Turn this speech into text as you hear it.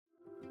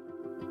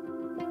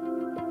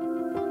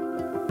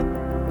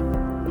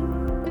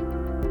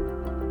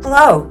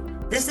Hello,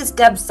 this is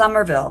Deb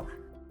Somerville.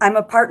 I'm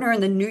a partner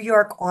in the New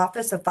York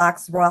office of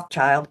Fox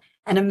Rothschild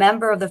and a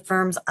member of the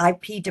firm's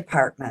IP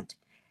department.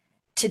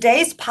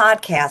 Today's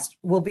podcast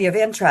will be of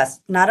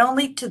interest not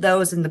only to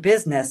those in the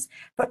business,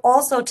 but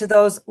also to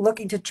those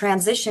looking to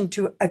transition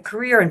to a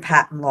career in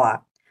patent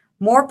law.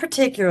 More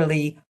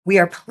particularly, we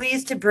are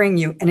pleased to bring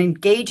you an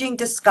engaging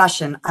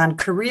discussion on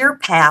career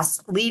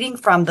paths leading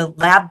from the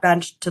lab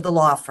bench to the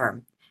law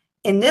firm.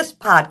 In this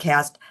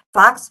podcast,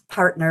 Fox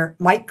partner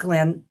Mike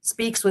Glynn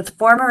speaks with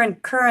former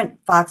and current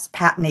Fox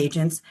patent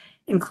agents,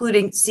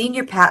 including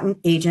senior patent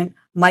agent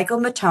Michael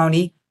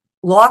Mattoni,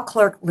 law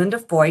clerk Linda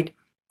Foit,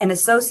 and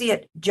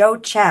associate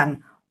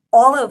Chen,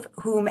 all of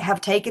whom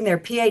have taken their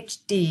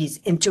Ph.D.s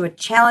into a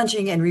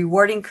challenging and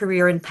rewarding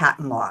career in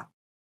patent law.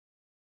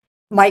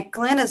 Mike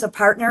Glynn is a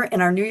partner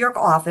in our New York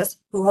office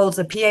who holds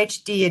a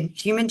Ph.D. in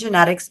human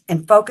genetics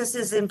and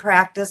focuses in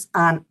practice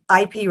on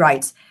IP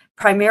rights,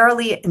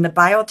 primarily in the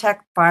biotech,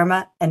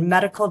 pharma, and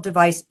medical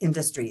device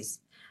industries.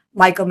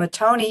 Michael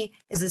Mattoni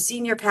is a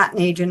senior patent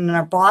agent in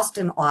our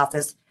Boston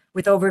office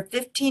with over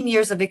 15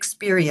 years of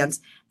experience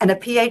and a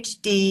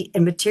Ph.D.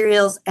 in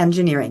materials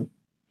engineering.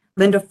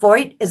 Linda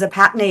Foit is a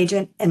patent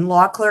agent and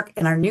law clerk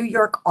in our New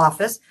York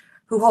office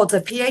who holds a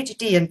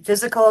Ph.D. in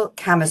physical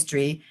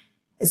chemistry,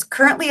 is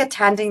currently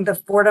attending the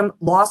Fordham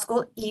Law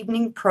School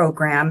evening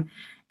program,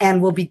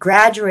 and will be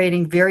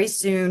graduating very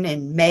soon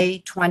in May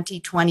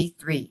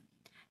 2023.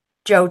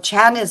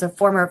 Chen is a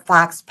former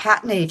Fox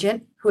patent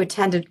agent who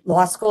attended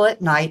law school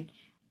at night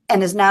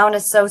and is now an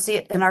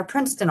associate in our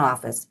Princeton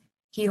office.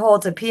 He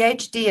holds a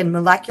Ph.D. in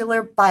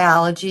molecular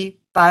biology,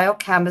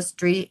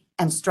 biochemistry,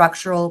 and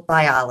structural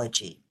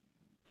biology.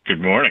 Good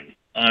morning.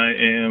 I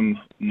am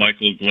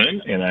Michael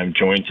Glynn, and I'm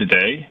joined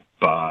today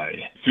by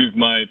three of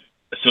my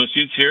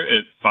associates here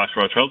at Fox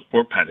Rothschild,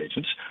 or patent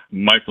agents,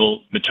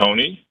 Michael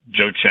Mattoni,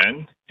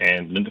 Chen,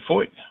 and Linda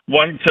Foit.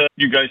 Why don't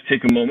you guys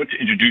take a moment to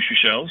introduce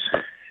yourselves,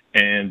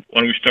 and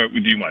why don't we start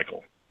with you,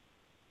 Michael?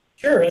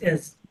 Sure.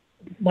 As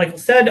Michael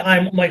said,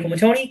 I'm Michael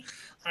Mattoni.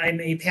 I'm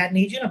a patent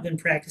agent. I've been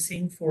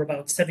practicing for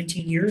about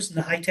 17 years in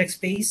the high-tech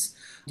space,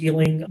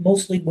 dealing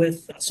mostly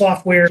with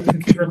software,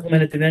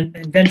 computer-implemented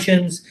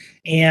inventions,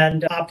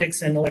 and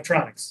optics and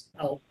electronics.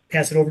 I'll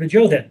pass it over to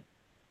Joe then.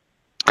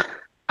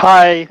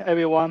 Hi,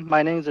 everyone.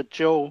 My name is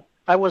Joe.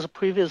 I was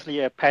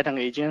previously a patent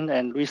agent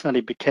and recently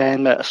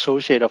became an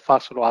associate of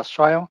Fox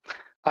Rothschild.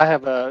 I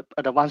have an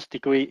advanced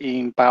degree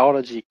in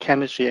biology,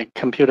 chemistry, and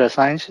computer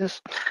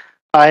sciences.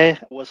 I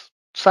was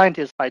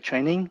scientist by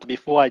training.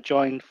 Before I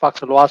joined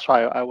Fox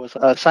Rothschild, I was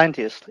a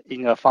scientist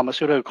in a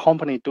pharmaceutical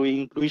company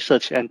doing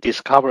research and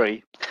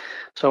discovery.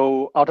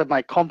 So after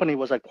my company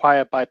was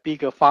acquired by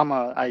bigger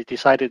pharma, I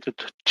decided to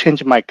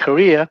change my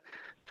career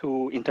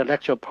to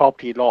intellectual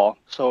property law.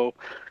 So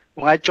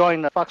when I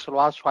joined Fox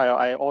Rothschild,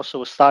 I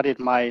also started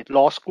my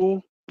law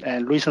school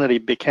and recently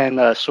became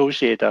an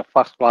associate at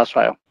Fox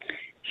Rothschild.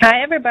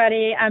 Hi,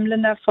 everybody. I'm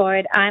Linda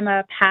Foit. I'm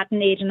a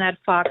patent agent at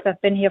Fox. I've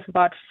been here for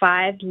about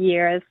 5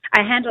 years.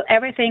 I handle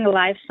everything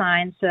life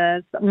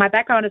sciences. My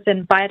background is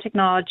in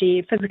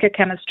biotechnology, physical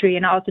chemistry,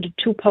 and I also did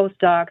 2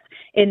 postdocs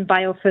in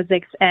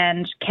biophysics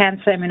and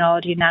cancer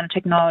immunology,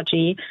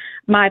 nanotechnology.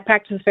 My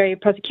practice is very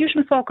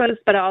prosecution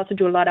focused, but I also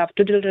do a lot of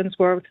due diligence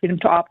work, freedom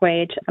to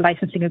operate, a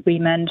licensing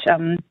agreement,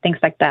 things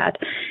like that.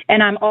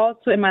 And I'm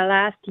also in my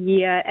last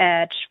year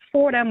at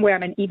Fordham, where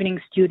I'm an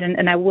evening student,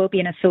 and I will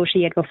be an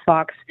associate with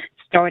Fox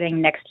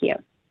starting next year.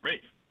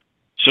 Great.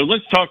 So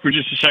let's talk for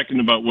just a second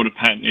about what a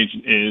patent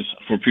agent is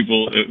for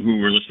people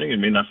who are listening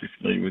and may not be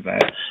familiar with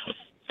that.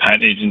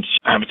 Patent agents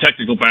have a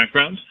technical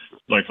background,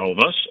 like all of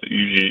us,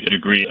 usually a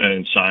degree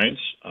in science,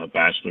 a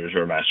bachelor's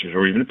or a master's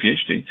or even a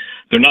Ph.D.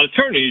 They're not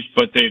attorneys,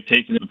 but they've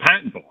taken the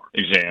patent bar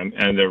exam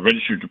and they're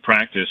registered to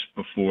practice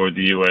before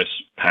the U.S.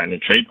 Patent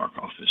and Trademark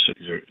Office. So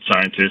these are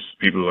scientists,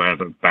 people who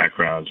have a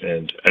background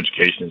in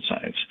education and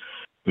science,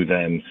 who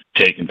then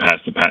take and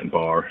pass the patent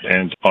bar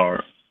and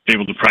are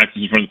able to practice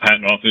in front of the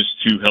patent office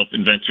to help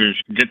inventors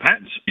get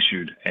patents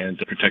issued and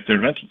to protect their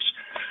inventions.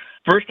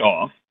 First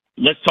off,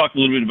 let's talk a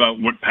little bit about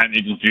what patent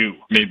agents do.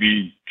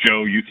 Maybe,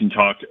 Joe, you can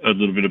talk a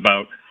little bit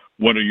about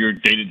what are your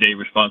day-to-day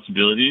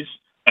responsibilities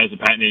as a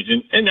patent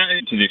agent, and not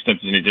to the extent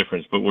there's any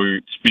difference, but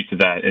we'll speak to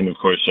that. And, of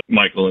course,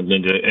 Michael and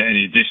Linda,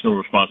 any additional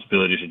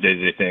responsibilities or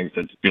day-to-day things,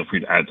 that feel free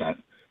to add that.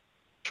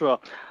 Sure.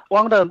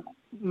 One of the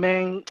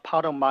main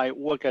part of my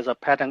work as a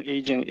patent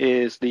agent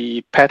is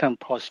the patent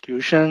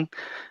prosecution.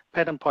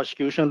 Patent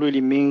prosecution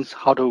really means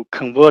how to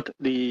convert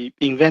the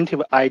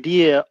inventive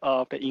idea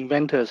of the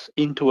inventors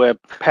into a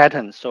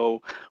patent.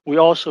 So we're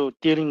also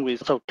dealing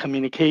with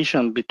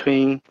communication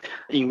between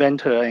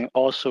inventor and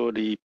also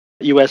the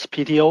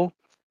USPTO,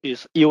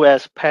 is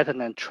U.S.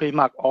 Patent and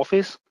Trademark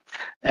Office.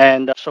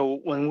 And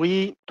so when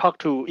we talk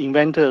to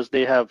inventors,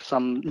 they have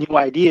some new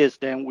ideas,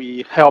 then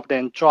we help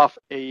them draft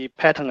a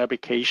patent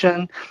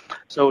application.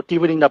 So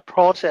during the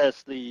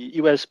process, the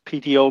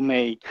USPTO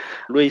may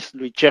raise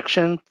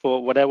rejection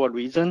for whatever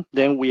reason.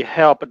 Then we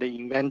help the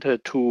inventor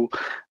to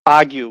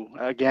argue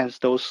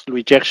against those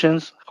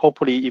rejections,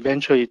 hopefully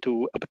eventually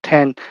to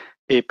obtain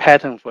a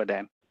patent for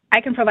them.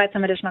 I can provide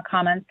some additional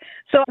comments.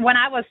 So when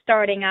I was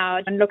starting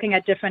out and looking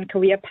at different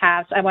career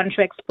paths I wanted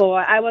to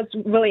explore, I was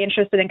really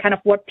interested in kind of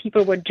what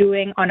people were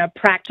doing on a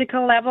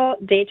practical level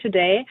day to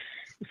day.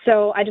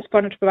 So I just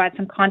wanted to provide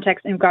some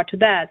context in regard to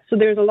that. So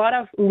there's a lot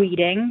of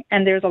reading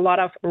and there's a lot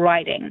of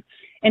writing.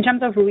 In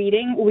terms of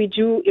reading, we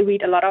do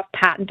read a lot of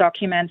patent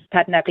documents,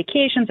 patent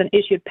applications, and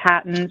issued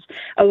patents,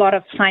 a lot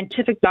of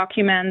scientific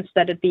documents,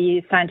 that it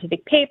be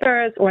scientific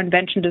papers or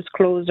invention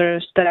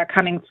disclosures that are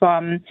coming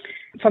from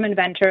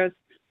inventors.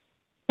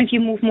 If you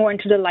move more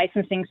into the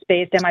licensing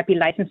space, there might be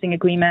licensing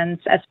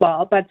agreements as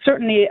well. But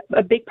certainly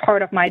a big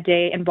part of my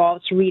day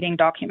involves reading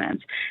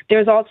documents.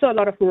 There's also a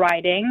lot of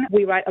writing.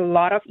 We write a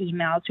lot of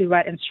emails. We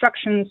write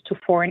instructions to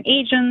foreign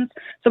agents.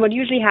 So what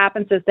usually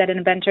happens is that an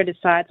inventor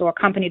decides or a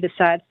company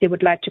decides they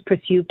would like to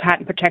pursue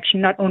patent protection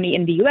not only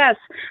in the US,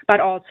 but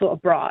also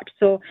abroad.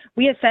 So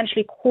we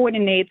essentially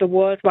coordinate the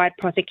worldwide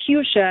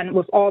prosecution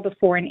with all the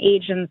foreign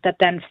agents that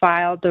then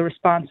file the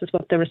responses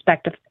with the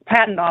respective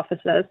patent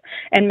offices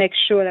and make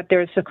sure that there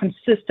is a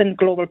consistent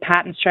global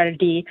patent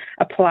strategy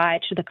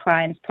applied to the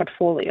client's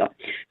portfolio.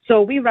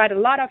 So we write a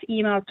lot of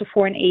emails to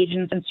foreign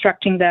agents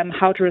instructing them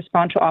how to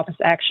respond to office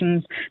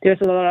actions. There's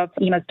a lot of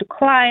emails to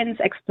clients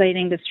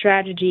explaining the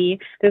strategy.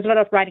 There's a lot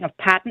of writing of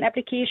patent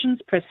applications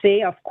per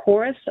se, of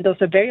course. Those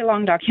are very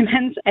long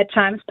documents at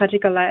times,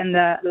 particularly in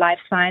the life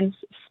science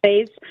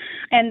space.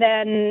 And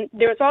then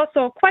there's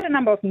also quite a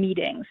number of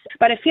meetings.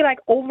 But I feel like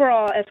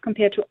overall, as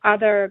compared to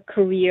other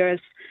careers,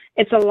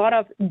 it's a lot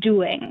of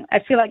doing. I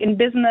feel like in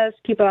business,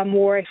 people are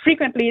more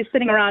frequently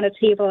sitting around a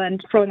table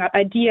and throwing out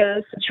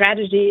ideas,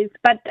 strategies.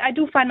 But I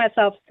do find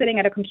myself sitting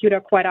at a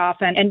computer quite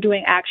often and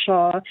doing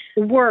actual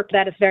work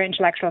that is very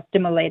intellectual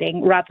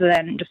stimulating rather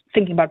than just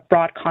thinking about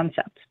broad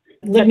concepts.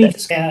 Let me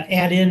just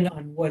add in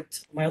on what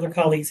my other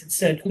colleagues had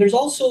said. There's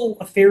also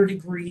a fair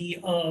degree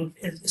of,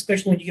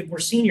 especially when you get more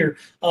senior,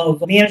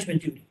 of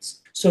management duties.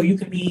 So you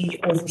could be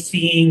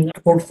overseeing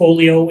a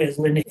portfolio, as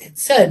Glynn had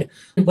said,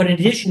 but in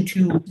addition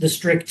to the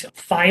strict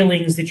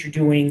filings that you're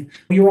doing,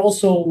 you're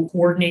also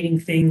coordinating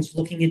things,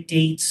 looking at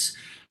dates,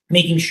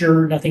 making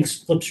sure nothing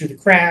slips through the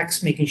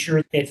cracks, making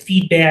sure that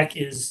feedback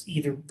is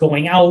either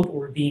going out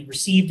or being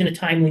received in a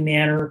timely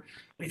manner.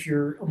 If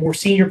you're a more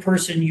senior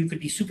person, you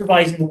could be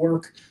supervising the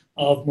work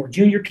of more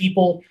junior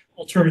people,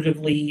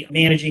 alternatively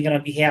managing it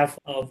on behalf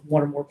of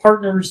one or more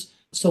partners.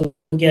 So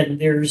again,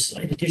 there's,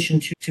 in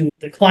addition to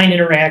the client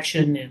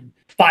interaction and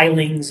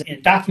filings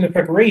and document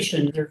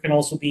preparation, there can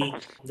also be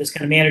this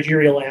kind of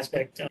managerial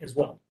aspect as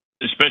well.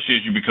 Especially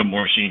as you become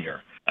more senior.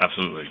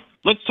 Absolutely.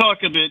 Let's talk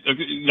a bit,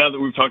 now that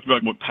we've talked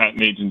about what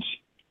patent agents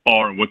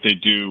are and what they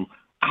do,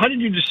 how did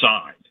you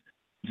decide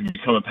to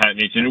become a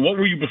patent agent? And what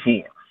were you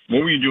before?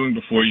 What were you doing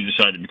before you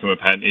decided to become a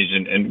patent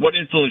agent? And what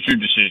influenced your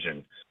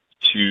decision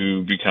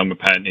to become a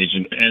patent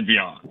agent and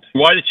beyond?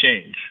 Why the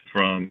change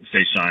from,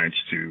 say, science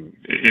to,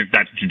 if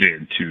that's what you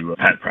did, to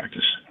patent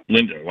practice?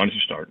 Linda, why don't you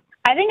start?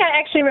 I think I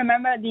actually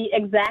remember the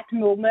exact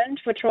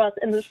moment, which was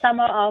in the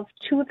summer of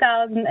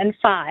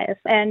 2005.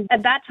 And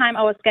at that time,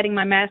 I was getting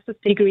my master's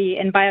degree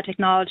in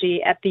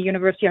biotechnology at the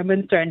University of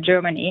Münster in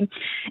Germany.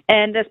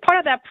 And as part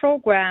of that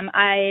program,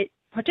 I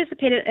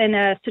participated in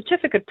a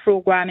certificate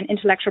program in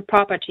intellectual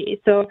property.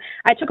 So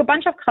I took a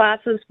bunch of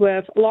classes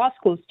with law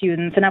school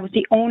students, and I was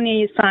the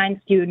only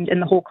science student in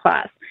the whole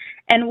class.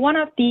 And one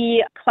of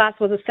the class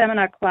was a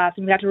seminar class,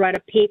 and we had to write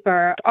a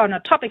paper on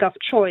a topic of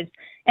choice.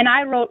 And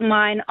I wrote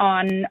mine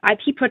on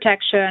IP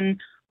protection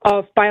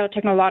of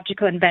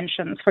biotechnological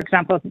inventions, for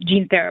example,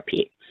 gene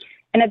therapy.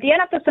 And at the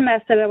end of the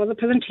semester, there was a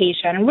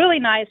presentation, a really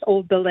nice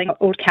old building,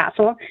 old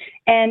castle.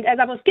 And as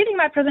I was giving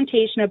my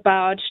presentation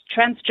about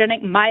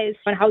transgenic mice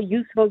and how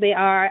useful they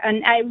are,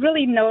 and I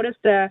really noticed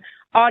the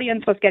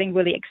audience was getting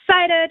really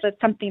excited. It's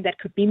something that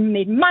could be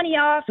made money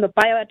off. The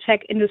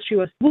biotech industry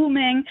was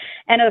booming,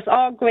 and it was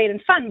all great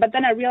and fun. But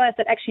then I realized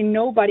that actually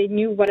nobody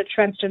knew what a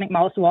transgenic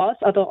mouse was,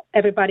 although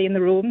everybody in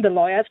the room, the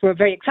lawyers, were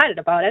very excited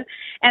about it.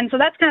 And so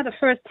that's kind of the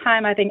first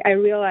time I think I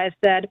realized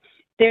that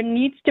there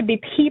needs to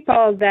be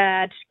people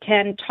that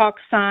can talk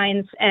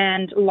science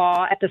and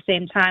law at the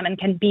same time and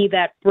can be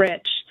that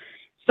bridge.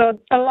 So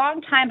a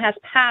long time has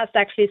passed,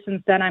 actually,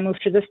 since then. I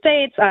moved to the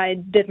States. I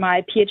did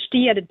my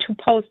Ph.D. I did 2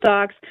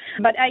 postdocs.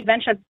 But I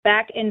ventured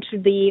back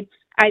into the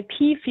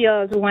IP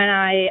field when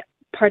I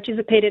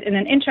participated in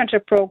an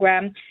internship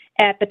program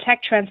at the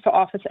Tech Transfer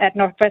Office at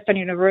Northwestern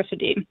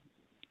University.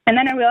 And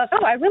then I realized,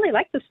 I really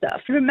like this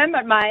stuff. I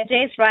remembered my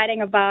days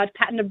writing about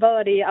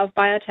patentability of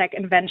biotech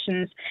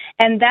inventions.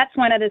 And that's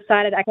when I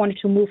decided I wanted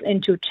to move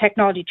into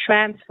technology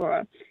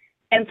transfer.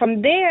 And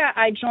from there,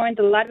 I joined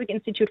the Ludwig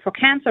Institute for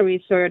Cancer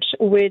Research,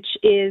 which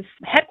is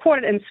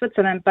headquartered in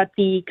Switzerland, but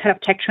the kind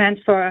of tech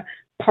transfer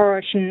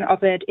portion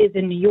of it is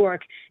in New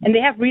York. And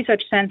they have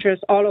research centers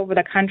all over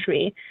the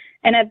country.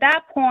 And at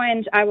that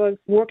point, I was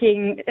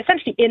working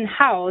essentially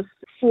in-house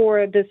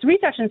for this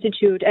research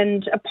institute,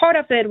 and a part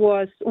of it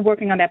was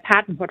working on their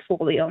patent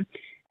portfolio.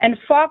 And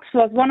Fox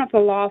was one of the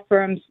law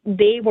firms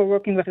they were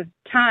working with at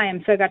the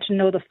time, so I got to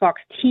know the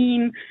Fox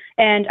team,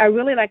 and I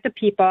really liked the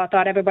people. I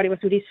thought everybody was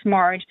really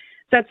smart.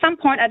 So at some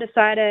point, I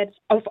decided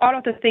of all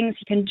of the things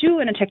you can do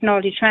in a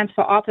technology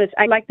transfer office,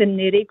 I like the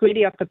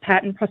nitty-gritty of the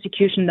patent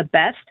prosecution the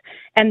best.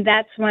 And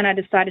that's when I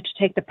decided to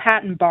take the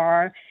patent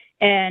bar.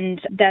 And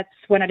that's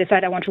when I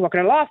decided I want to work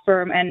at a law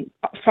firm. And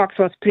Fox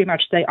was pretty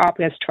much the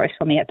obvious choice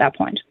for me at that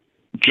point.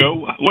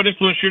 Joe, what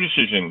influenced your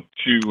decision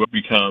to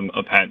become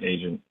a patent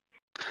agent?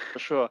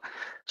 Sure.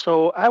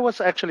 So I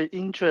was actually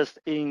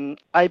interested in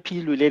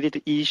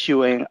IP-related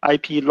issue and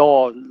IP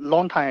law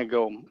long time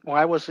ago. When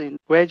I was in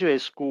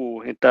graduate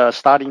school,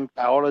 studying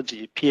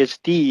biology,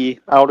 Ph.D,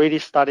 I already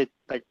started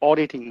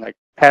auditing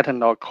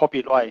patent or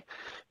copyright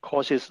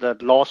courses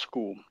at law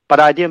school. But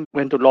I didn't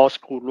went to law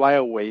school right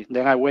away.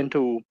 Then I went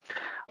to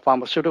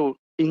pharmaceutical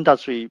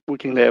industry,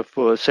 working there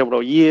for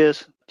several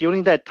years.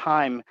 During that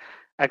time,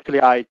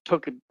 actually, I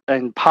took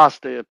and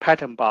passed the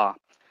patent bar.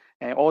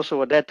 And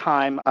also at that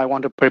time, I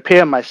want to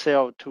prepare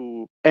myself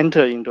to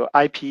enter into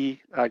IP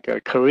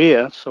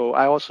career. So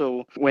I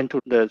also went to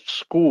the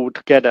school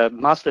to get a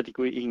master's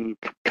degree in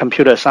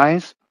computer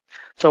science.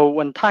 So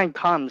when time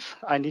comes,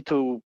 I need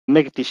to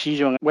make a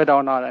decision whether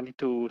or not I need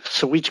to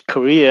switch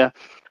career.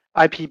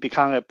 IP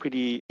become a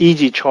pretty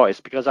easy choice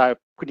because I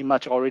pretty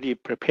much already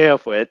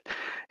prepared for it.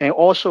 And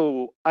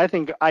also, I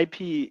think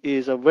IP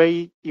is a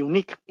very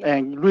unique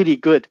and really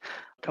good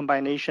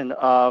combination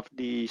of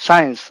the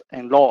science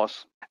and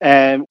laws.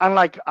 And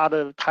unlike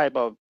other type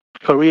of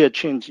career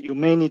change, you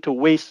may need to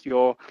waste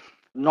your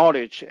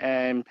knowledge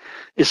and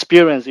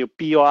experience you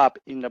build up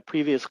in the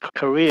previous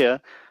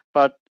career,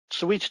 but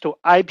switch to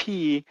IP,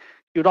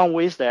 you don't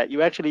waste that.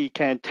 You actually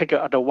can take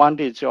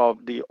advantage of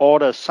all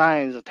the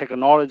science,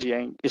 technology,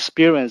 and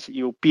experience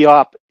you build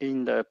up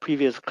in the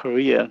previous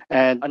career.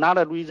 And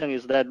another reason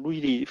is that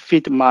really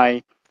fit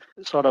my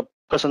sort of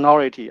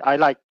personality. I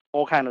like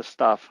all kind of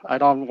stuff. I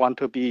don't want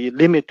to be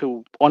limited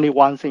to only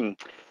one thing.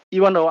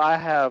 Even though I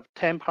have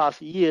 10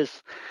 plus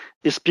years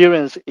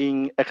experience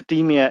in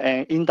academia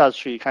and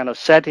industry kind of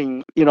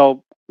setting,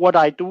 what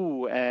I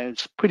do and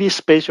it's pretty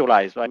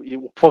specialized, right?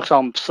 You focus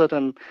on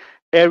certain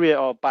area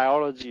of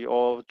biology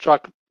or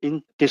drug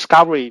in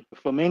discovery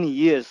for many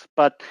years,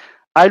 but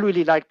I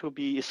really like to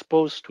be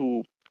exposed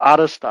to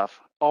other stuff,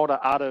 all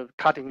the other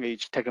cutting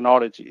edge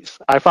technologies.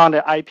 I found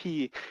that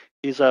IP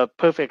is a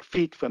perfect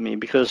fit for me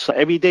because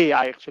every day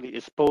I actually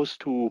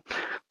exposed to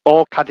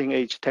all cutting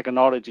edge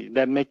technology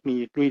that make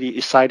me really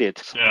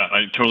excited. Yeah,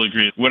 I totally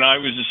agree. When I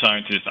was a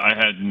scientist, I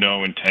had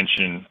no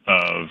intention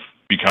of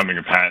becoming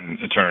a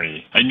patent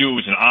attorney. I knew it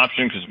was an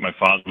option because my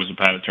father was a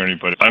patent attorney,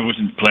 but I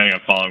wasn't planning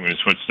on following in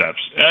his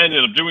footsteps. I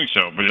ended up doing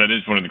so, but that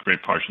is one of the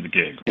great parts of the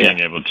gig, being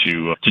able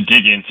to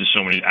dig into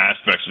so many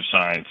aspects of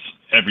science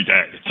every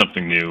day. It's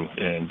something new,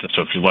 and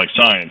so if you like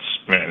science,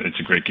 man,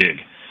 it's a great gig.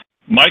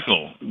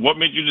 Michael, what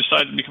made you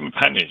decide to become a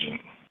patent agent?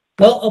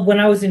 Well,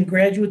 when I was in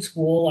graduate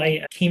school,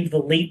 I came to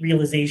the late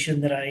realization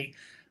that I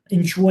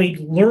enjoyed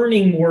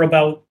learning more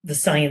about the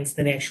science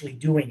than actually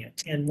doing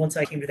it. And once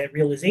I came to that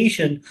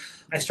realization,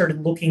 I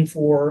started looking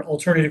for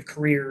alternative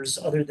careers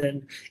other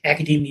than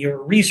academia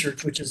or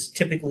research, which is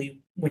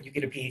typically when you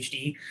get a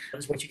PhD,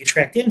 is what you get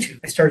tracked into.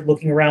 I started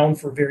looking around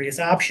for various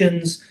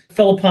options,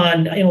 fell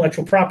upon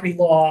intellectual property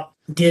law,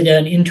 did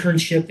an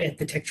internship at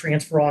the tech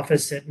transfer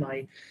office at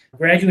my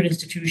graduate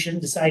institution,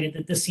 decided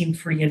that this seemed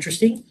pretty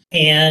interesting,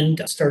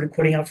 and started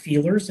putting out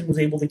feelers and was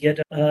able to get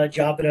a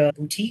job at a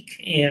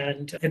boutique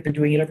and have been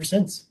doing it ever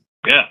since.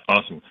 Yeah,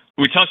 awesome.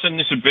 We touched on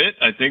this a bit,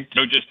 I think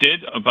Joe just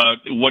did, about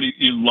what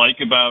you like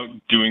about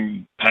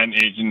doing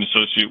patent agent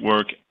associate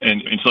work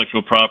and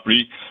intellectual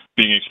property,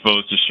 being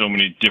exposed to so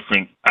many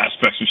different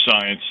aspects of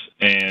science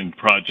and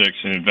projects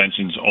and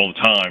inventions all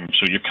the time.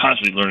 So you're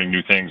constantly learning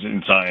new things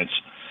in science,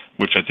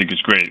 which I think is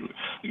great.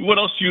 What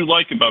else do you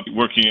like about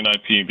working in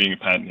IP and being a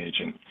patent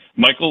agent?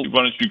 Michael,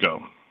 why don't you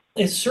go?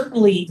 It's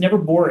certainly never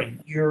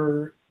boring.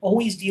 You're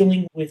always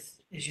dealing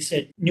with, as you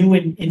said, new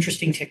and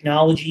interesting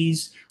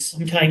technologies.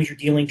 Sometimes you're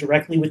dealing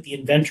directly with the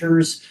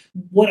inventors.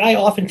 What I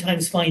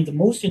oftentimes find the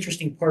most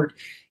interesting part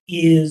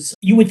is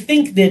you would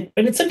think that,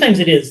 and sometimes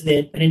it is,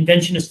 that an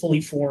invention is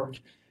fully formed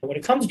when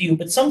it comes to you,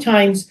 but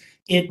sometimes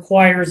it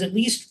requires, at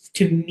least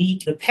to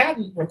meet the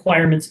patent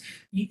requirements,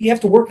 you have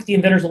to work with the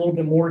inventors a little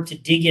bit more to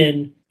dig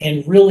in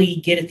and really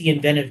get at the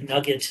inventive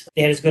nugget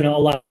that is going to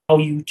allow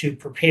you to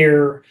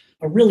prepare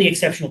a really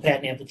exceptional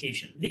patent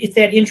application. It's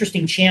that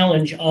interesting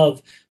challenge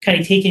of kind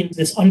of taking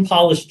this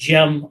unpolished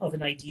gem of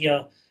an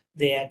idea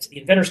that the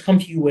inventors come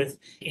to you with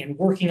and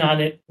working on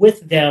it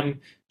with them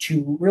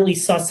to really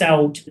suss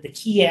out the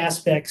key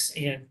aspects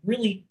and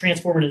really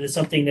transform it into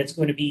something that's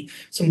going to be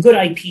some good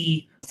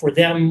IP for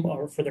them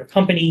or for their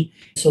company.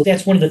 So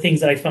that's one of the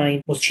things that I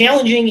find most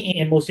challenging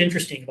and most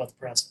interesting about the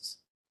process.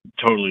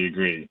 Totally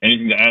agree.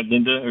 Anything to add,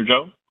 Linda or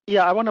Joe?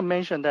 Yeah, I want to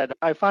mention that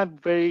I find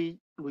very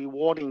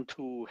rewarding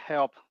to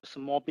help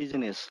small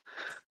business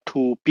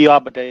to build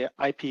up their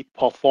IP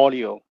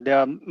portfolio. There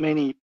are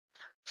many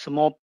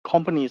small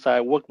companies I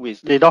work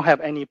with. They don't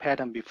have any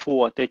patent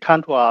before. They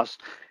come to us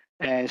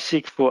and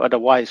seek for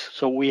advice.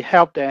 So we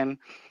help them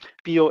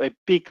build a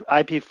big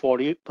IP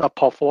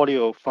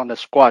portfolio from the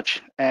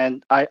scratch.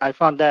 And I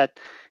found that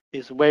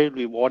is very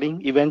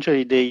rewarding.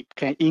 Eventually, they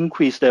can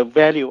increase the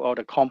value of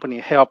the company,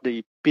 help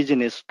the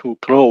business to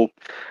grow.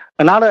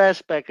 Another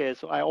aspect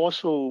is I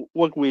also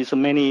work with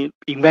many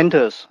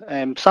inventors,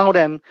 and some of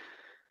them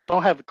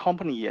don't have a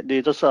company yet.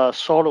 They're just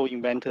solo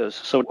inventors.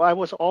 So I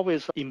was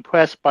always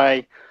impressed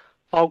by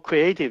how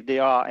creative they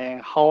are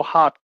and how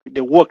hard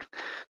they work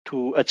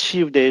to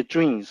achieve their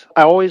dreams.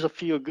 I always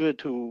feel good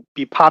to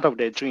be part of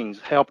their dreams,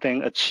 help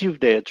them achieve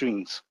their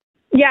dreams.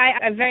 Yeah,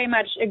 I very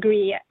much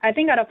agree. I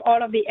think out of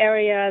all of the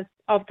areas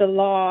of the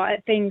law,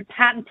 I think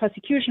patent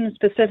prosecution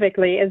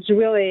specifically is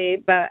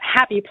really the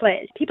happy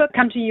place. People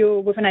come to you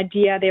with an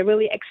idea they're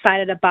really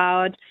excited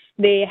about.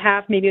 They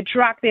have maybe a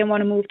drug they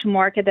want to move to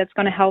market that's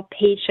going to help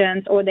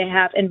patients, or they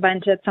have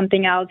invented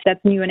something else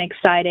that's new and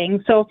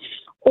exciting. So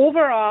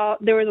overall,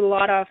 there is a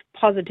lot of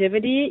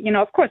positivity.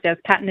 Of course, there's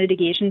patent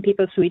litigation,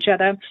 people sue each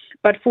other.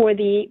 But for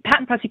the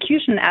patent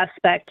prosecution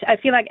aspect, I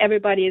feel like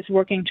everybody is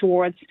working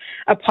towards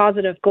a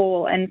positive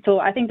goal. And so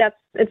I think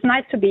it's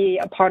nice to be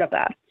a part of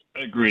that.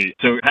 I agree.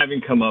 So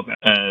having come up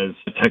as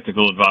a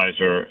technical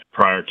advisor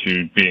prior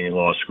to being in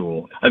law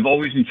school, I've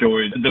always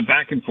enjoyed the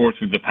back and forth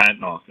with the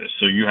patent office.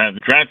 So you have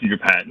drafted your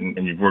patent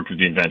and you've worked with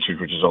the inventors,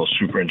 which is all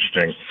super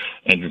interesting,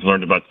 and you've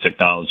learned about the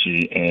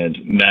technology, and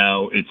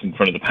now it's in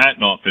front of the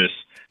patent office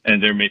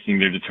and they're making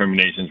their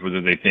determinations whether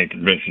they think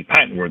invention is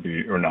patent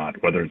worthy or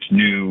not, whether it's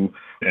new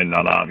and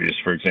not obvious,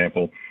 for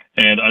example.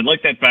 And I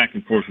like that back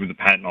and forth with the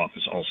patent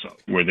office also,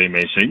 where they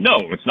may say, no,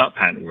 it's not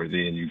patent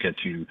worthy, and you get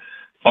to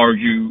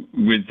argue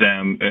with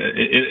them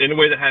in a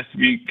way that has to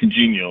be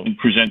congenial and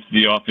present to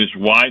the office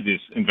why this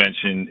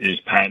invention is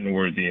patent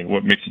worthy and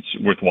what makes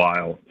it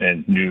worthwhile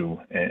and new.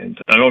 And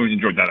I've always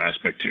enjoyed that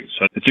aspect too.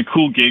 So it's a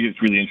cool gig.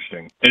 It's really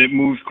interesting. And it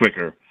moves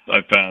quicker,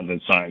 I found,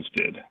 than science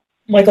did.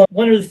 Michael,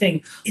 one other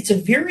thing, it's a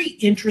very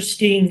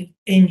interesting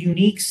and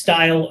unique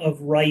style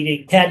of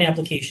writing patent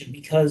application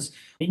because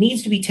it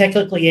needs to be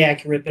technically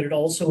accurate, but it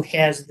also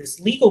has this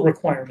legal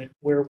requirement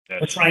where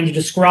we're trying to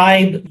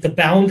describe the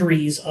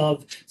boundaries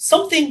of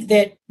something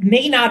that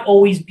may not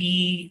always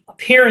be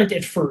apparent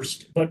at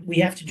first, but we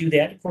have to do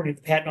that according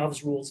to the Patent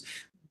Office rules.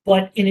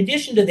 But in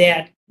addition to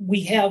that,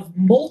 we have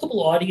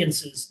multiple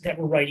audiences that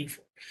we're writing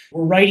for.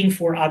 We're writing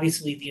for,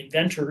 obviously, the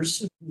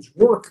inventors whose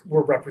work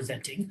we're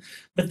representing,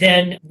 but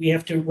then we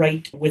have to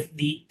write with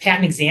the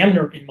patent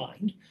examiner in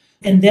mind.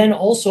 And then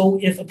also,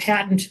 if a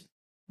patent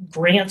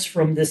grants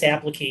from this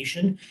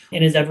application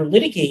and is ever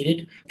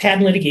litigated,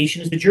 patent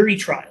litigation is the jury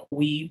trial.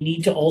 We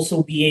need to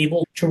also be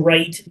able to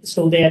write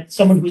so that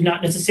someone who's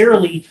not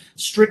necessarily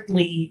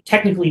strictly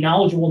technically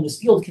knowledgeable in this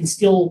field can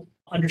still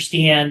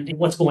understand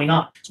what's going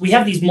on. So we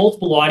have these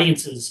multiple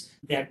audiences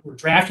that we're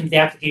drafting the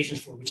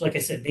applications for, which, like I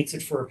said, makes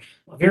it for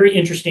a very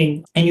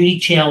interesting and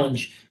unique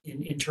challenge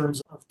in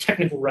terms of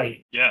technical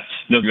writing. Yes,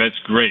 no, that's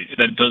great.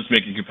 That does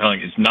make it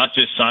compelling. It's not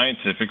just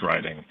scientific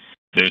writing.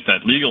 There's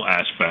that legal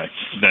aspect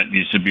that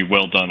needs to be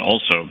well done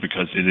also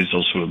because it is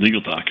also a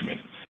legal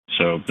document.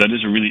 So that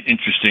is a really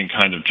interesting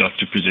kind of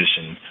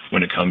juxtaposition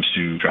when it comes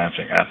to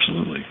drafting.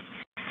 Absolutely.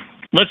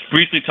 Let's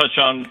briefly touch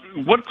on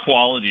what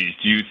qualities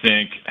do you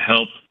think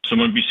help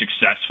someone be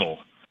successful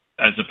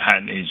as a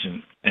patent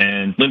agent?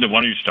 And Linda,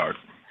 why don't you start?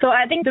 So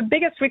I think the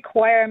biggest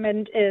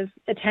requirement is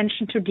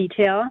attention to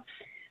detail.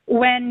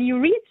 When you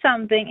read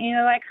something and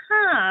you're like,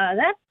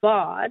 that's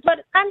odd, but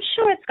I'm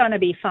sure it's going to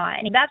be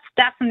fine. That's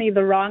definitely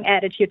the wrong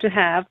attitude to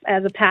have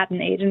as a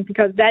patent agent,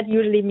 because that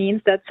usually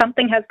means that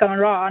something has gone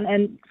wrong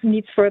and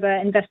needs further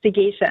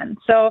investigation.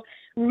 So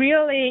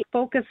really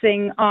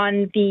focusing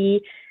on the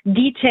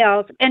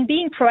details and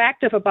being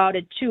proactive about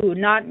it too,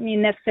 not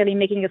necessarily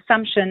making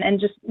assumption and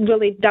just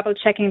really double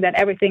checking that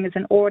everything is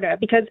in order,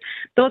 because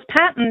those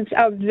patents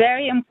are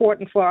very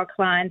important for our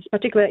clients,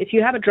 particularly if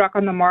you have a drug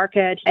on the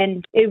market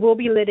and it will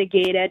be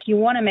litigated. You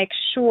want to make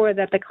sure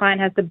that the client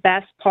has the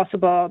best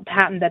possible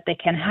patent that they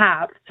can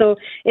have. So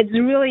it's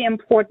really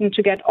important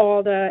to get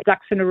all the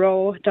ducks in a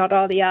row, dot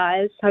all the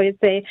I's, how you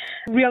say,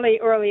 really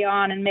early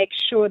on, and make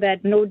sure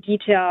that no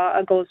detail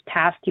goes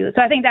past you.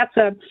 So I think that's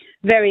a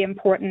very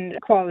important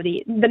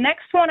quality. The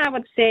next one I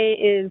would say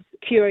is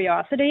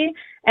curiosity,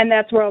 and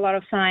that's where a lot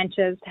of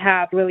scientists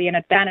have really an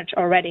advantage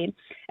already.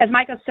 As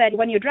Michael said,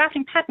 when you're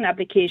drafting patent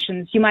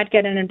applications, you might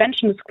get an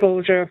invention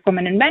disclosure from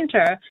an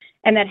inventor,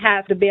 and that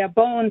has the bare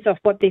bones of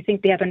what they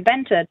think they have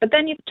invented. But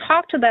then you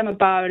talk to them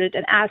about it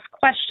and ask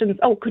questions.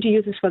 Oh, could you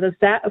use this for this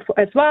that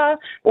as well?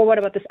 Or what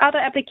about this other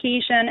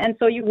application? And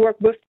so you work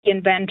with the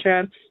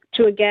inventor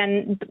to,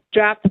 again,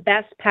 draft the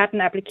best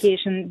patent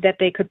application that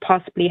they could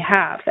possibly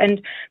have. And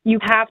you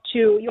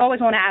always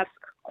want to ask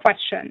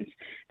questions.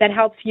 That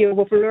helps you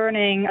with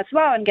learning as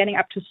well and getting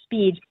up to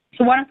speed.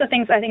 So one of the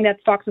things I think that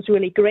Fox is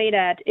really great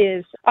at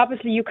is,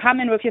 obviously, you come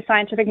in with your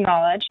scientific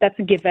knowledge. That's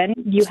a given.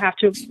 You have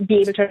to be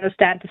able to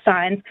understand the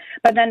science.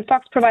 But then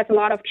Fox provides a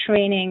lot of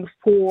training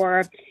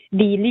for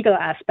the legal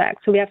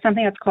aspect. So we have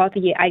something that's called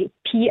the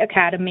IP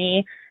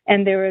Academy.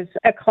 And there is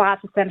a class,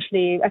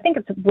 essentially, I think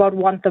it's about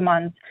once a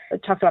month.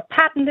 It talks about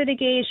patent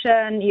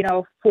litigation,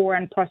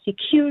 foreign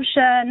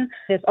prosecution.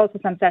 There's also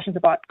some sessions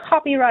about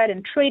copyright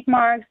and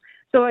trademarks.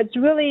 So it's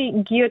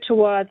really geared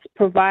towards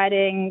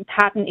providing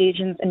patent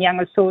agents and young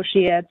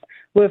associates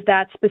with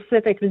that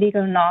specific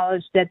legal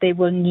knowledge that they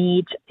will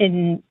need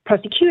in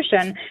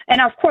prosecution.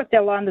 And of course,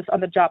 they'll learn this on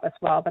the job as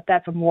well, but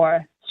that's a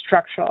more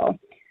structural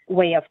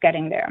way of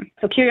getting there.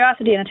 So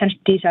curiosity and attention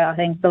to detail, I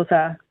think those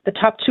are the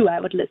top two I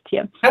would list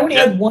here. I would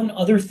add one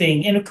other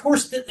thing, and of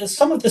course,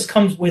 some of this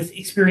comes with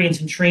experience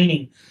and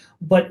training,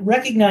 but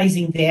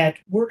recognizing that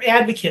we're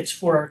advocates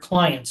for our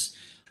clients.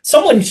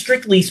 Someone,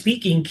 strictly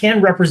speaking,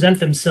 can represent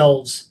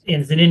themselves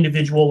as an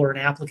individual or an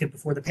applicant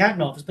before the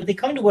patent office, but they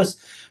come to us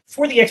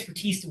for the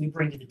expertise that we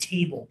bring to the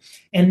table.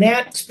 And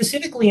that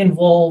specifically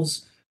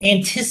involves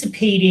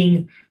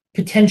anticipating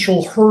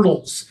potential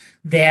hurdles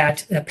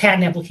that a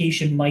patent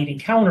application might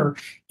encounter.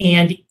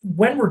 And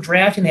when we're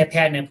drafting that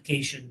patent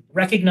application,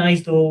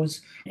 recognize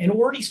those and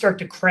already start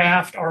to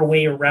craft our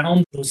way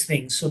around those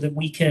things so that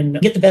we can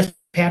get the best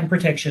patent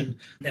protection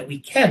that we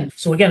can.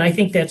 So again, I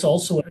think that's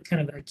also a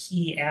kind of a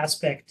key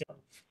aspect of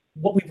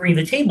what we bring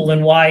to the table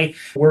and why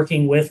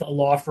working with a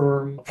law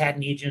firm, a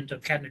patent agent, a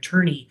patent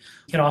attorney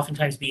can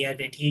oftentimes be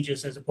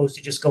advantageous as opposed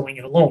to just going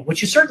it alone,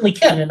 which you certainly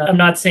can. And I'm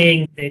not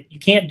saying that you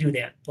can't do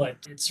that, but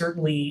it's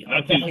certainly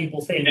a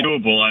valuable thing. It's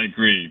doable, I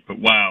agree. But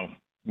wow.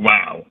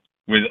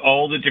 With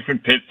all the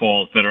different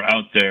pitfalls that are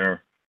out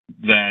there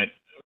that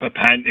a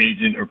patent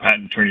agent or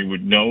patent attorney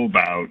would know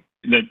about,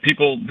 that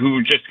people who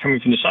are just coming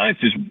from the science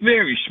is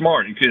very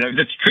smart.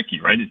 That's tricky,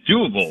 right? It's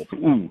doable.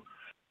 Ooh,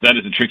 that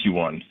is a tricky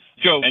one.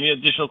 Joe, any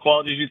additional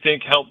qualities you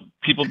think help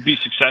people be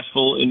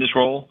successful in this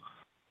role?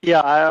 Yeah,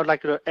 I would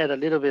like to add a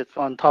little bit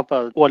on top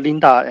of what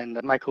Linda and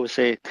Michael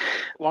said.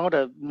 One of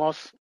the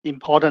most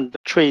important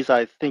traits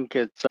I think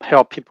it's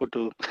help people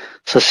to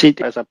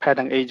succeed as a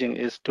patent agent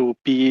is to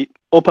be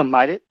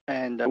open-minded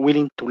and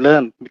willing to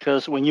learn.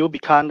 Because when you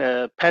become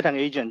a patent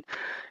agent,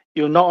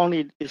 you're not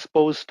only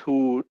exposed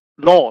to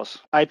laws,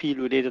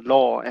 IP-related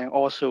law, and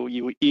also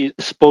you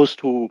exposed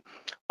to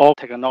all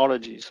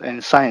technologies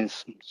and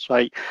science,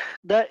 right?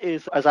 That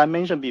is, as I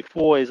mentioned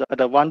before, is an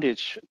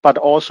advantage, but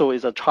also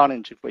is a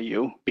challenge for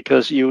you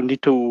because you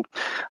need to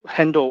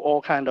handle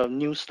all kind of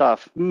new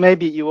stuff.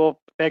 Maybe your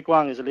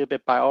background is a little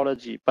bit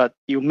biology, but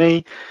you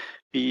may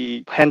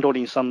be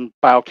handling some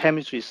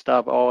biochemistry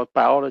stuff or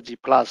biology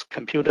plus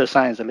computer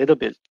science, a little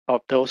bit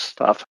of those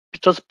stuff.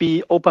 Just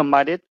be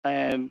open-minded,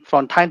 and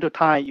from time to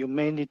time, you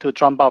may need to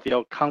jump out of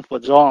your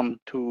comfort zone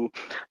to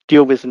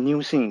deal with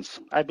new things.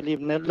 I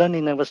believe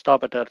learning never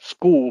stops at the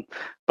school,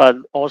 but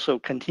also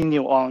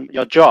continue on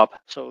your job.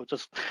 So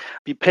just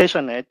be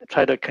passionate,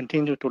 try to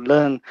continue to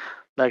learn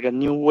like a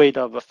new way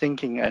of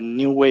thinking and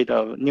new way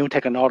of new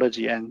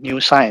technology and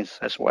new science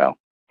as well.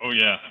 Oh,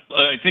 yeah.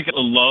 I think a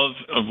love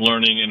of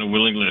learning and a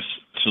willingness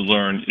to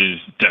learn is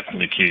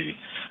definitely key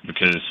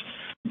because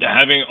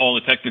having all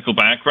the technical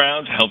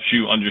background helps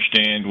you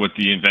understand what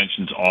the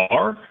inventions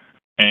are,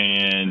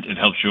 and it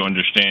helps you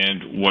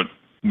understand what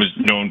was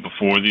known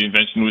before the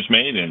invention was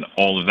made and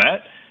all of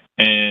that.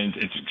 And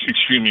it's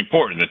extremely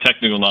important. The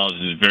technical knowledge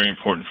is very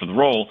important for the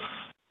role,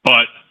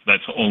 but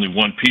that's only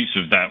one piece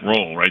of that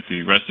role, right?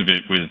 The rest of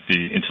it with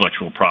the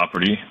intellectual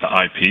property, the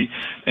IP,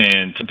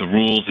 and the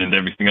rules and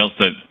everything else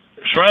that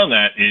surround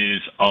that is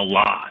a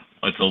lot.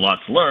 It's a lot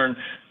to learn.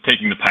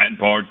 Taking the patent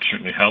bar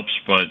certainly helps,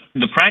 but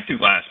the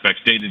practical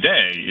aspects day to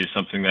day is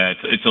something that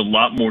it's a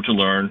lot more to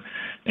learn,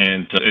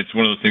 and it's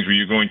one of those things where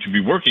you're going to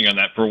be working on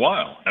that for a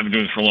while. I've been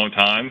doing this for a long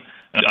time,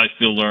 and I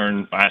still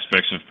learn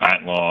aspects of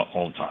patent law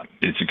all the time.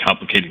 It's a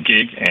complicated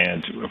gig,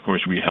 and of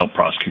course we help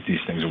prosecute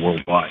these things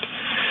worldwide.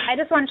 I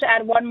just wanted to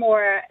add one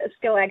more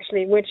skill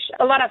actually, which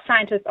a lot of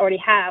scientists already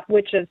have,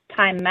 which is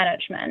time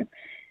management.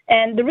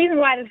 And the reason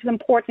why this is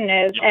important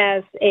is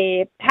as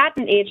a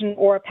patent agent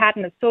or a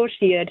patent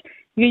associate,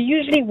 you're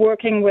usually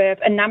working with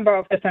a number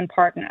of different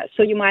partners.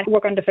 So you might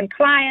work on different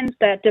clients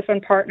that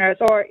different partners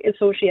or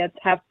associates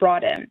have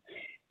brought in.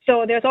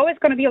 So there's always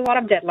going to be a lot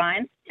of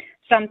deadlines.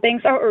 Some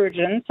things are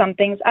urgent, some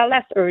things are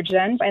less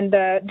urgent, and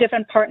the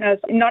different partners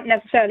not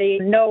necessarily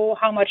know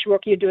how much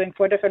work you're doing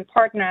for different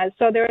partners.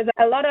 So there's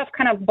a lot of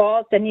kind of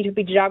balls that need to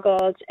be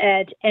juggled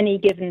at any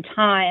given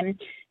time.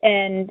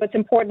 And it's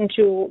important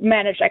to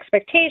manage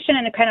expectation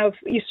and kind of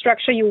you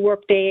structure your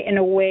workday in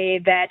a way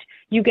that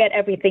you get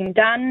everything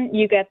done,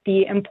 you get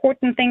the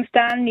important things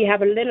done, you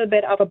have a little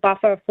bit of a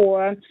buffer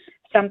for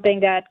something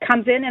that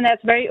comes in and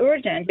that's very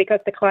urgent because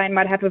the client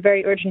might have a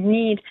very urgent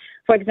need.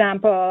 For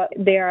example,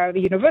 they are a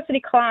university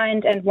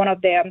client and one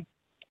of their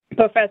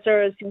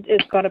professors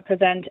is going to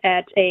present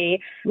at a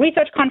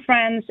research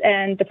conference,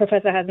 and the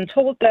professor hasn't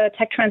told the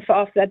tech transfer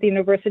office at the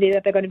university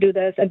that they're going to do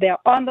this, and they're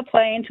on the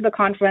plane to the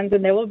conference,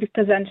 and they will be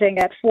presenting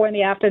at 4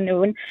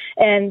 p.m,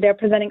 and they're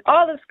presenting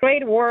all this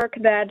great work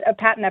that a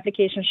patent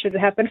application should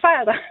have been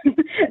filed on.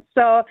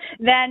 So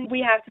then we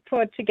have to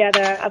put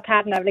together a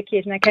patent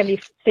application that can be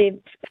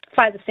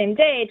filed the same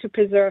day to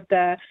preserve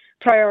the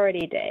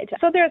priority date.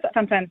 So there's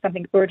sometimes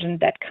something urgent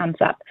that comes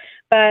up.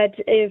 But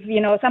if,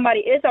 somebody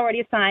is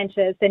already a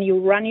scientist, then you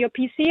run your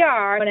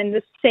PCR, and in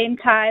the same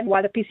time,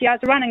 while the PCR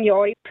is running, you're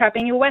already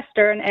prepping your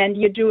Western, and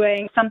you're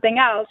doing something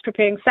else,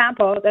 preparing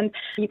samples, and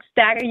you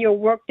stagger your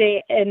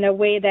workday in a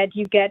way that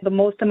you get the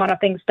most amount of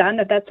things done.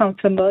 If that sounds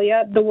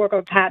familiar, the work of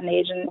a patent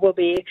agent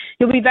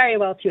you'll be very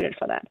well suited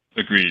for that.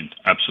 Agreed.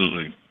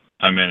 Absolutely.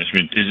 Time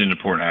management is an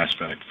important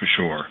aspect, for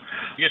sure.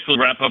 I guess we'll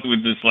wrap up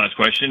with this last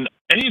question.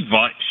 Any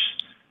advice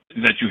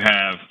that you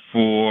have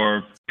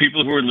for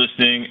people who are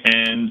listening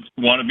and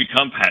want to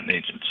become patent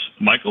agents?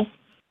 Michael?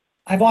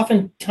 I've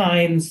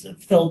oftentimes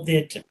felt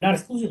that, not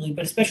exclusively,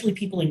 but especially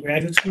people in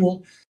graduate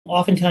school,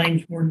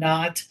 oftentimes we're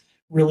not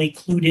really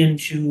clued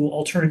into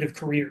alternative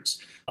careers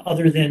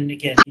other than,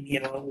 again,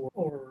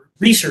 or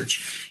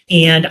research.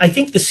 And I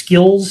think the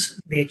skills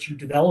that you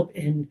develop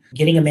in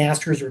getting a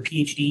master's or a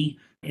Ph.D.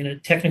 in a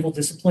technical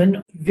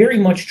discipline very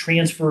much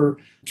transfer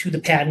to the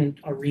patent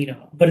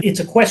arena. But it's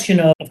a question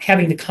of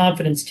having the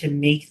confidence to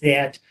make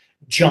that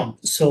jump.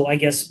 So I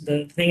guess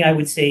the thing I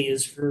would say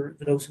is for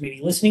those who may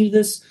be listening to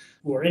this,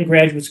 who are in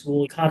graduate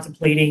school,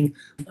 contemplating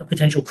a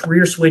potential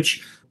career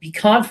switch, be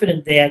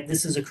confident that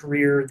this is a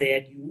career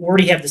that you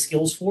already have the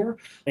skills for,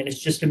 and it's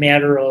just a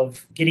matter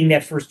of getting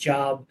that first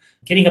job,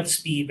 getting up to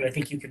speed, but I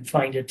think you can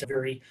find it a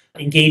very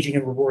engaging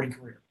and rewarding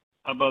career.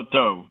 How about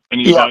Doe?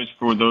 Any advice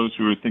for those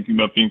who are thinking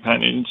about being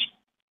patent agents?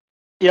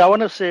 Yeah, I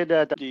want to say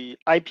that the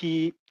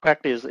IP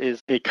practice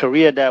is a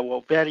career that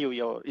will value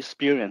your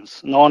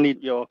experience, not only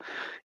your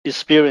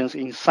experience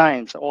in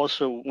science.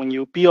 Also, when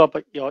you build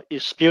up your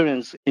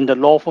experience in the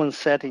law firm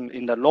setting,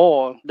 in the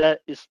law,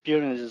 that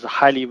experience is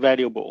highly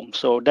valuable.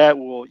 So that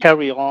will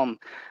carry on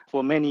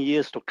for many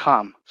years to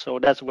come. So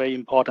that's very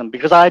important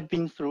because I've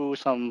been through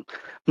some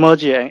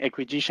merger and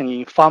acquisition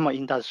in pharma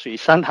industry.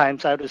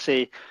 Sometimes I have to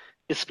say,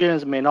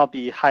 experience may not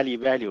be highly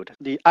valued.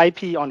 The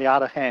IP, on the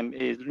other hand,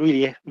 is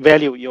really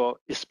value your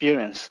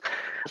experience.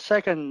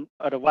 Second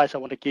advice I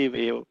want to give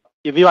you,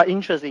 if you are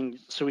interested in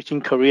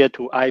switching career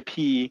to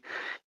IP,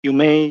 you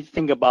may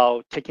think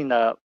about taking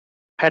the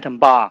patent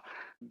bar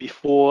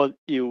before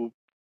you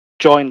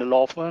join the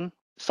law firm.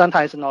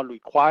 Sometimes it's not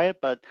required,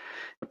 but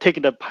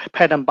taking the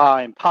patent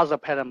bar and pass the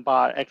patent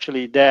bar,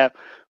 actually that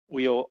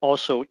will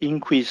also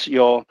increase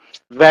your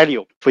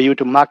value for you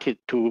to market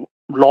to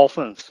law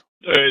firms.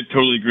 I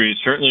totally agree.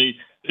 Certainly,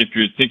 if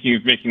you're thinking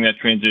of making that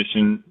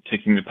transition,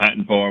 taking the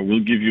patent bar will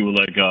give you a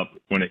leg up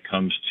when it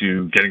comes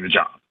to getting the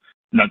job.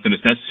 Not that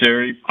it's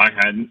necessary. I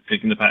hadn't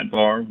taken the patent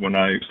bar when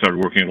I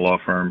started working at a law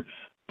firm,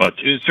 but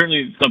it's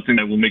certainly something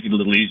that will make it a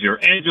little easier,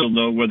 and you'll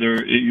know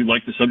whether you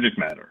like the subject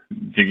matter,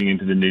 digging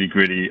into the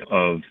nitty-gritty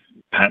of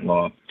patent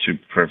law to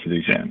prepare for the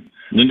exam.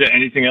 Linda,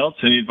 anything else?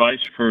 Any advice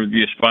for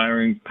the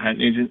aspiring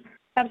patent agent?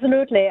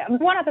 Absolutely.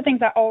 One of the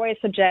things I always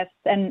suggest,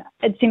 and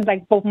it seems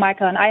like both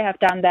Michael and I have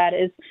done that,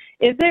 is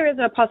if there is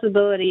a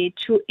possibility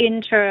to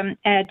intern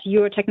at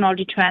your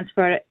technology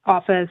transfer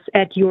office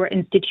at your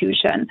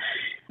institution.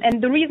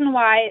 And the reason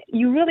why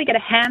you really get a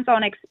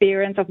hands-on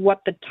experience of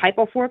what the type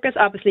of work is,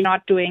 obviously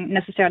not doing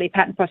necessarily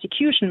patent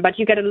prosecution, but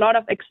you get a lot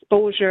of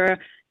exposure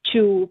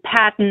to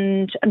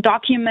patent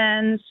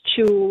documents,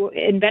 to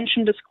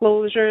invention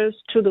disclosures,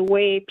 to the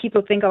way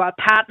people think about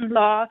patent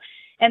law.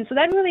 And so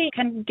that really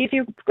can give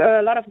you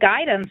a lot of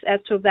guidance as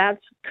to if that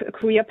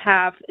career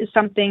path is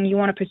something you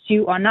want to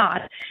pursue or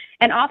not.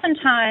 And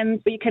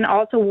oftentimes, you can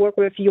also work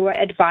with your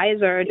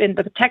advisor in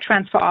the tech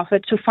transfer office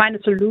to find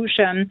a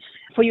solution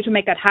for you to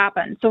make that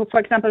happen. So,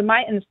 for example, in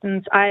my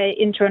instance, I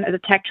interned at the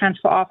tech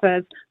transfer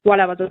office while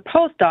I was a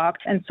postdoc,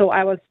 and so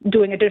I was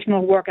doing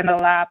additional work in the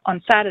lab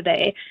on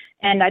Saturday.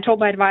 And I told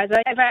my advisor,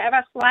 if I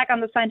ever slack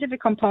on the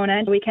scientific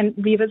component, we can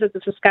revisit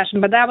this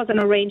discussion. But that was an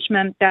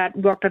arrangement that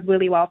worked out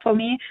really well for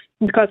me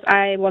because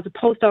I was a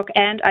postdoc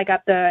and I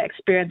got the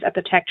experience at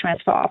the tech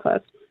transfer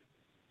office.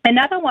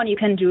 Another one you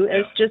can do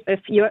is just if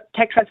your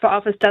tech transfer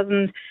office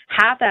doesn't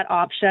have that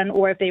option,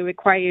 or if they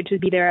require you to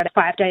be there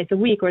 5 days a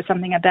week or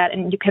something like that,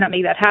 and you cannot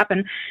make that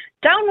happen,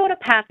 download a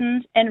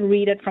patent and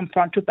read it from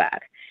front to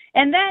back.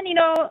 And then,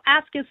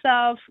 ask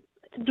yourself,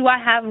 do I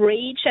have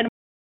rage and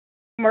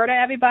murder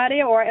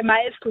everybody, or am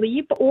I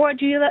asleep, or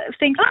do you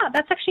think,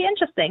 that's actually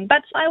interesting,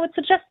 but I would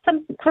suggest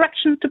some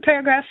corrections to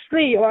paragraph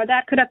 3, or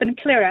that could have been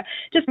clearer.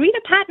 Just read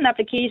a patent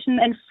application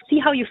and see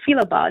how you feel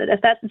about it, if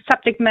that's the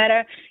subject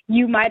matter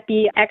you might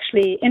be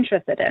actually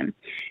interested in.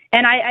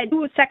 And I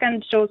do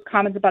second Joe's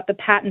comments about the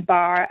patent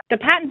bar. The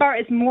patent bar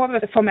is more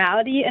of a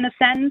formality in a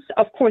sense.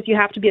 Of course, you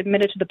have to be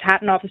admitted to the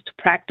patent office to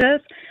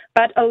practice,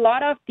 but a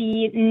lot of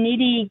the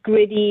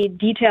nitty-gritty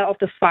detail of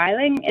the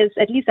filing is,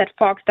 at least at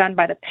Fox, done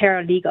by the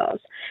paralegals.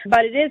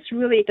 But it is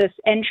really this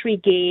entry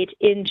gate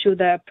into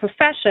the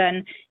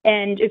profession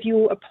And if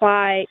you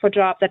apply for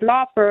jobs at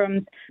law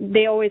firms,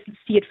 they always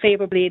see it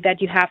favorably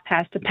that you have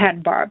passed the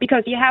patent bar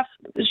because you have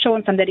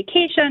shown some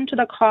dedication to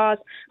the cause,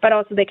 but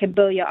also they can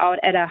bill you out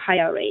at a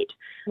higher rate.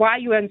 While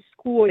you're in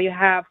school, you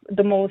have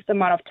the most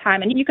amount of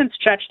time, and you can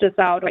stretch this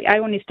out. Like I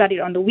only studied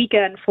on the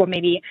weekend for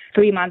maybe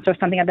 3 months or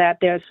something like that.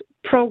 There's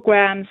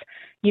programs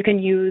you can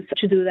use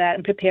to do that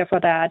and prepare for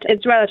that.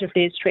 It's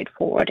relatively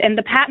straightforward. And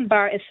the patent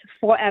bar is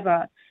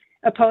forever,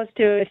 opposed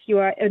to if you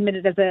are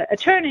admitted as an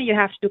attorney, you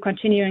have to do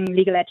continuing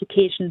legal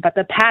education. But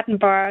the patent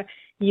bar,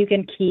 you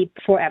can keep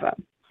forever.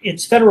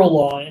 It's federal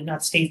law and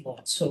not state law.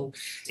 So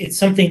it's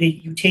something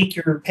that you take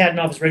your patent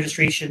office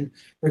registration,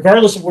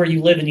 regardless of where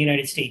you live in the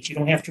United States. You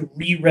don't have to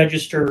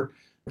re-register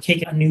or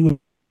take a new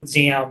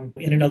exam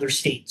in another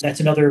state. That's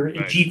another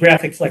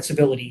geographic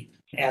flexibility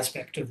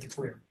aspect of the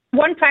career.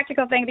 One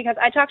practical thing, because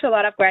I talk to a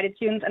lot of graduate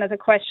students, and it's a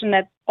question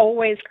that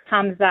always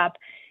comes up,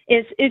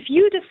 is if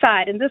you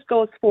decide, and this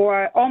goes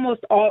for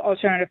almost all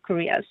alternative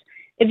careers,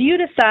 if you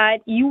decide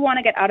you want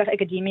to get out of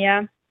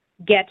academia,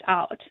 get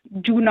out.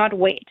 Do not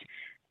wait.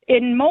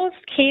 In most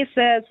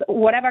cases,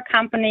 whatever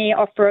company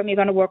or firm you're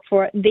going to work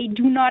for, they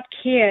do not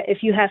care if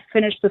you have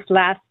finished this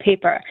last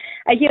paper.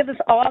 I hear this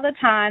all the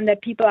time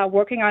that people are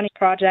working on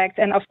projects,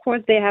 and of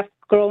course they have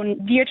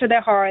grown dear to their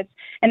hearts,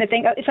 and they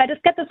think, if I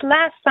just get this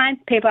last science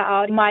paper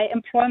out, my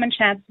employment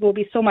chances will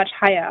be so much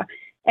higher.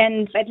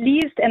 And at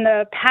least in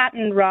the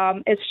patent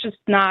realm, it's just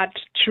not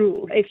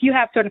true. If you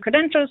have certain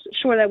credentials,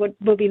 sure, that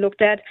will be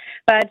looked at.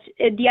 But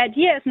the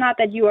idea is not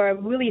that you are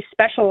really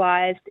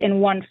specialized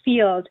in one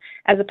field.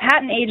 As a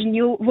patent agent,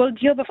 you will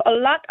deal with a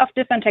lot of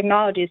different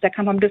technologies that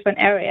come from different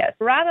areas.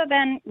 Rather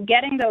than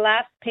getting the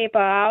last paper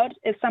out,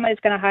 if somebody's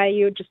going to hire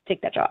you, just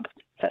take that job.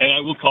 And I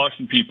will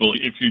caution people,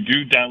 if you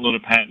do download a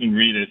patent and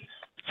read it,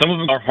 some of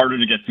them are harder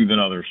to get through than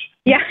others.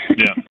 Yeah.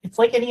 It's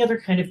like any other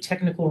kind of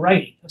technical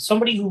writing.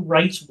 Somebody who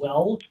writes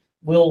well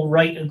will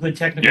write a good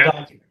technical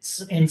document.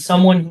 And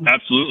someone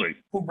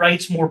who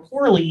writes more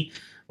poorly,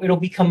 it'll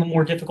become a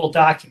more difficult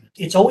document.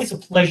 It's always a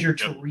pleasure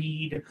to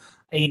read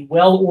a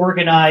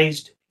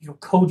well-organized,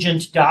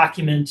 cogent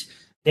document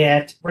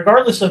that,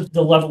 regardless of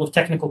the level of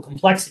technical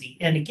complexity,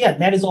 and again,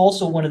 that is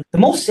also one of the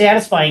most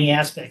satisfying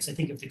aspects, I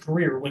think, of the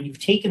career, when you've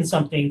taken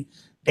something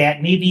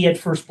that maybe at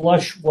first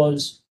blush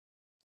was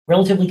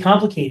relatively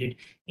complicated,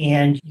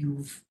 and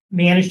you've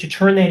managed to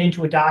turn that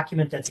into a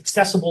document that's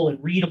accessible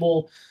and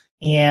readable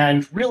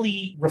and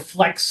really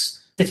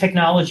reflects the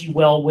technology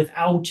well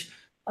without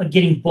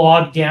getting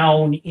bogged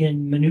down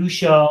in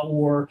minutia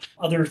or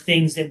other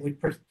things that would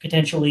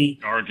potentially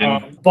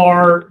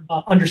bar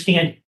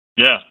understanding.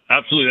 Yeah,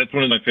 absolutely. That's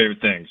one of my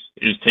favorite things,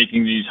 is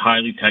taking these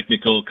highly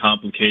technical,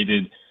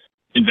 complicated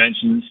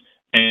inventions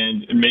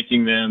and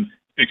making them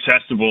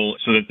accessible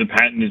so that the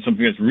patent is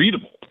something that's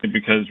readable,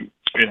 because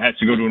it has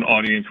to go to an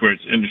audience where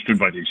it's understood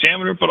by the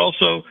examiner, but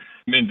also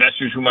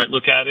investors who might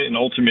look at it. And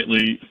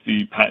ultimately, if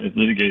the patent is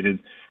litigated,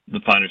 the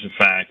finders of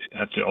fact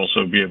have to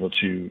also be able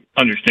to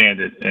understand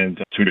it and,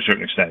 to a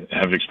certain extent,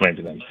 have it explained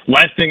to them.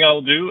 Last thing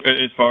I'll do,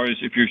 as far as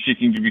if you're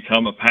seeking to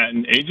become a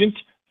patent agent,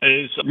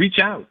 is reach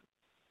out.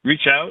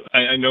 Reach out.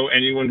 I know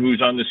anyone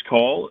who's on this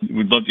call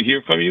would love to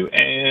hear from you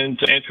and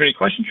to answer any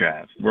questions you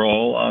have. We're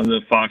all on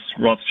the Fox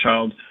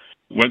Rothschild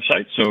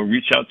website, so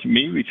reach out to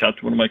me, reach out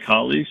to one of my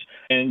colleagues,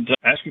 and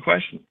ask a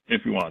question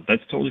if you want.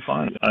 That's totally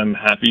fine. I'm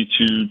happy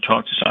to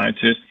talk to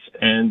scientists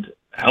and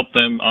help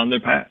them on their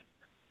path,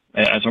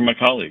 as are my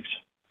colleagues.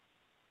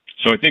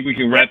 So I think we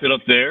can wrap it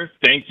up there.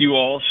 Thank you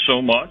all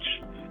so much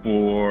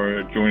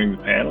for joining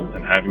the panel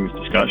and having this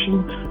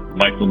discussion.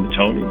 Michael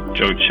Mattoni,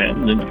 Joe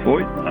Chen, Linda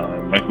Foit,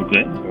 Michael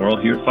Glynn. We're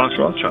all here at Fox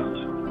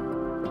Rothschild.